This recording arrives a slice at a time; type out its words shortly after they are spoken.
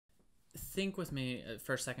Think with me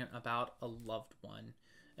for a second about a loved one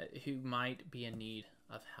who might be in need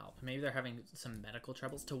of help. Maybe they're having some medical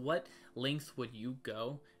troubles. To what lengths would you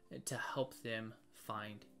go to help them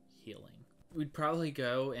find healing? We'd probably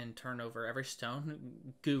go and turn over every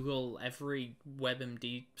stone, Google every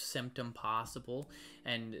WebMD symptom possible,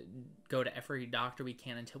 and go to every doctor we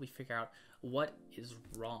can until we figure out what is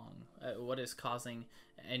wrong, what is causing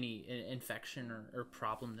any infection or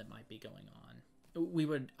problem that might be going on. We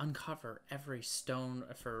would uncover every stone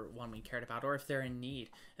for one we cared about, or if they're in need,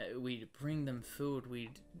 we'd bring them food,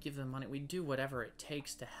 we'd give them money, we'd do whatever it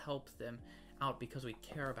takes to help them out because we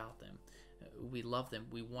care about them. We love them.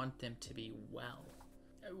 We want them to be well.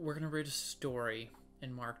 We're going to read a story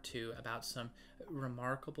in Mark 2 about some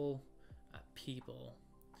remarkable people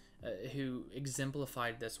who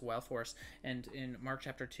exemplified this well for us. And in Mark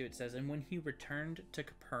chapter 2 it says, "And when he returned to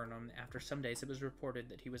Capernaum after some days, it was reported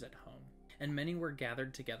that he was at home. And many were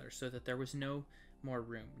gathered together, so that there was no more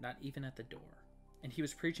room, not even at the door. And he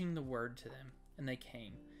was preaching the word to them, and they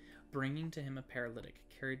came, bringing to him a paralytic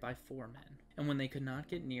carried by 4 men. And when they could not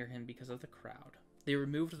get near him because of the crowd, they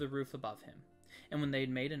removed the roof above him. And when they had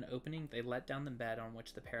made an opening, they let down the bed on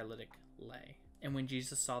which the paralytic lay. And when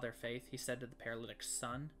Jesus saw their faith, he said to the paralytic,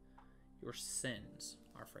 'Son, your sins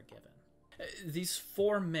are forgiven.'" These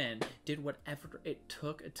 4 men did whatever it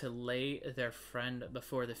took to lay their friend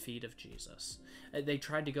before the feet of Jesus. They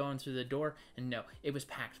tried to go in through the door, and no, it was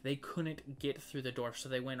packed. They couldn't get through the door, so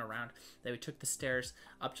they went around. They took the stairs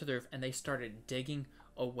up to the roof, and they started digging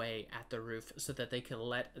away at the roof so that they could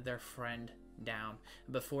let their friend down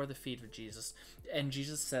before the feet of Jesus. And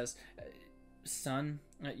Jesus says, "Son,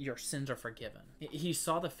 your sins are forgiven." He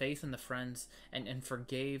saw the faith in the friends and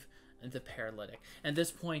forgave the paralytic. At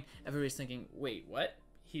this point, everybody's thinking, wait, what?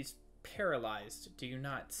 He's paralyzed. Do you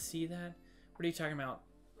not see that? What are you talking about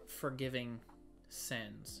forgiving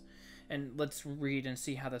sins? And let's read and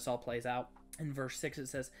see how this all plays out. In verse 6 it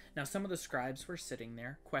says, "Now some of the scribes were sitting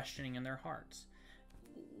there, questioning in their hearts,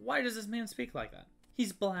 'Why does this man speak like that?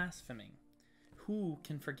 He's blaspheming. Who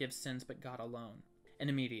can forgive sins but God alone?' And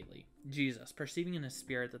immediately Jesus, perceiving in his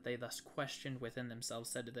spirit that they thus questioned within themselves,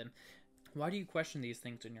 said to them, 'Why do you question these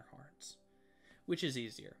things in your hearts? Which is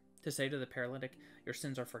easier, to say to the paralytic, your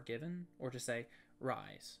sins are forgiven, or to say,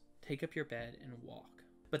 rise, take up your bed and walk?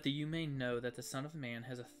 But that you may know that the Son of Man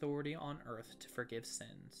has authority on earth to forgive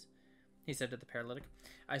sins.' He said to the paralytic,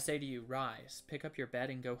 'I say to you, rise, pick up your bed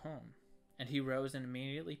and go home.' And he rose and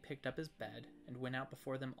immediately picked up his bed and went out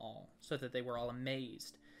before them all, so that they were all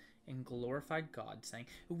amazed and glorified God, saying,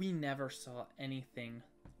 'We never saw anything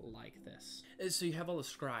like this.'" So you have all the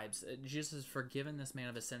scribes. Jesus has forgiven this man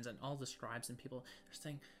of his sins, and all the scribes and people are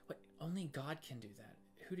saying, "What? Only God can do that.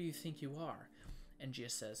 Who do you think you are?" And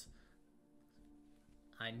Jesus says,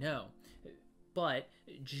 "I know, but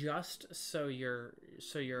just so you're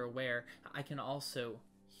aware, I can also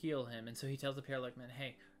heal him." And so he tells the paralytic man,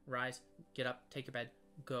 "Hey, rise, get up, take your bed,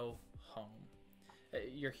 go home.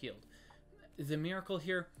 You're healed." The miracle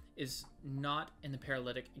here is not in the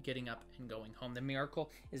paralytic getting up and going home. The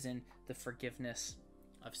miracle is in the forgiveness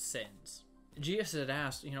of sins. Jesus had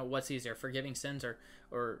asked, what's easier, forgiving sins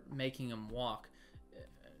or making them walk?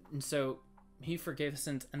 And so he forgave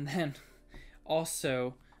sins and then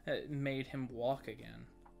also made him walk again.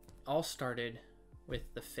 All started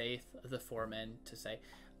with the faith of the 4 men to say,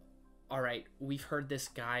 all right, we've heard this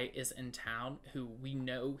guy is in town who we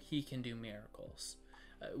know he can do miracles.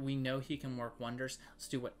 We know he can work wonders. Let's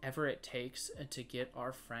do whatever it takes to get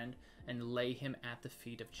our friend and lay him at the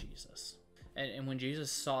feet of Jesus. And when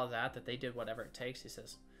Jesus saw that they did whatever it takes, he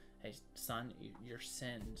says, "Hey, son, your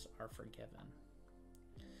sins are forgiven."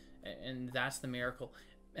 And that's the miracle.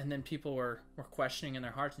 And then people were questioning in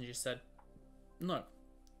their hearts, and Jesus said, "Look,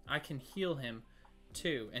 I can heal him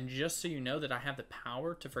too. And just so you know that I have the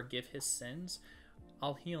power to forgive his sins,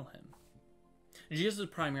 I'll heal him." Jesus'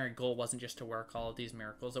 primary goal wasn't just to work all of these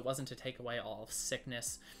miracles. It wasn't to take away all of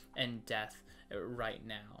sickness and death right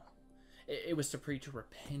now. It was to preach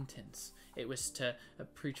repentance. It was to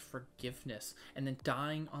preach forgiveness, and then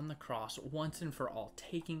dying on the cross once and for all,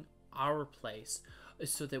 taking our place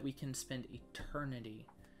so that we can spend eternity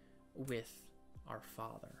with our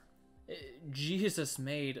Father. Jesus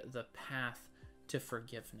made the path to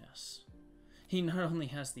forgiveness. He not only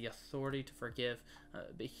has the authority to forgive,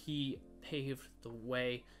 but he paved the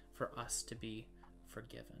way for us to be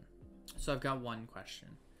forgiven. So I've got one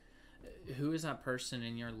question. Who is that person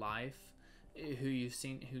in your life who you've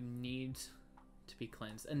seen who needs to be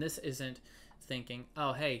cleansed? And this isn't thinking,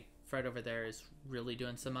 oh, hey, Fred over there is really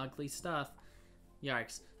doing some ugly stuff.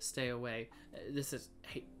 Yikes, stay away. This is,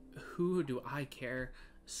 hey, who do I care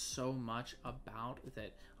so much about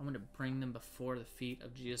that I want to bring them before the feet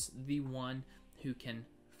of Jesus, the one who can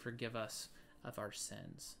forgive us of our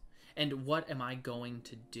sins. And what am I going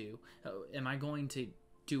to do? Am I going to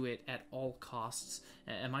do it at all costs?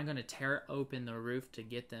 Am I going to tear open the roof to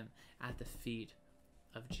get them at the feet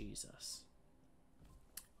of Jesus?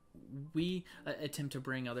 We attempt to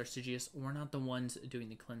bring others to Jesus. We're not the ones doing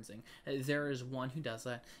the cleansing. There is one who does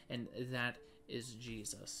that, and that is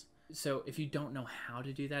Jesus. So if you don't know how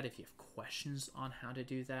to do that, if you have questions on how to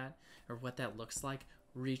do that or what that looks like,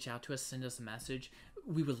 reach out to us, send us a message.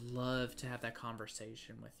 We would love to have that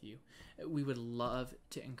conversation with you. We would love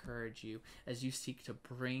to encourage you as you seek to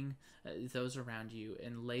bring those around you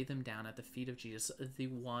and lay them down at the feet of Jesus, the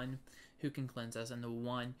one who can cleanse us and the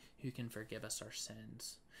one who can forgive us our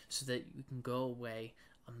sins, so that you can go away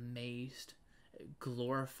amazed,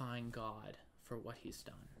 glorifying God for what he's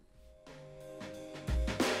done.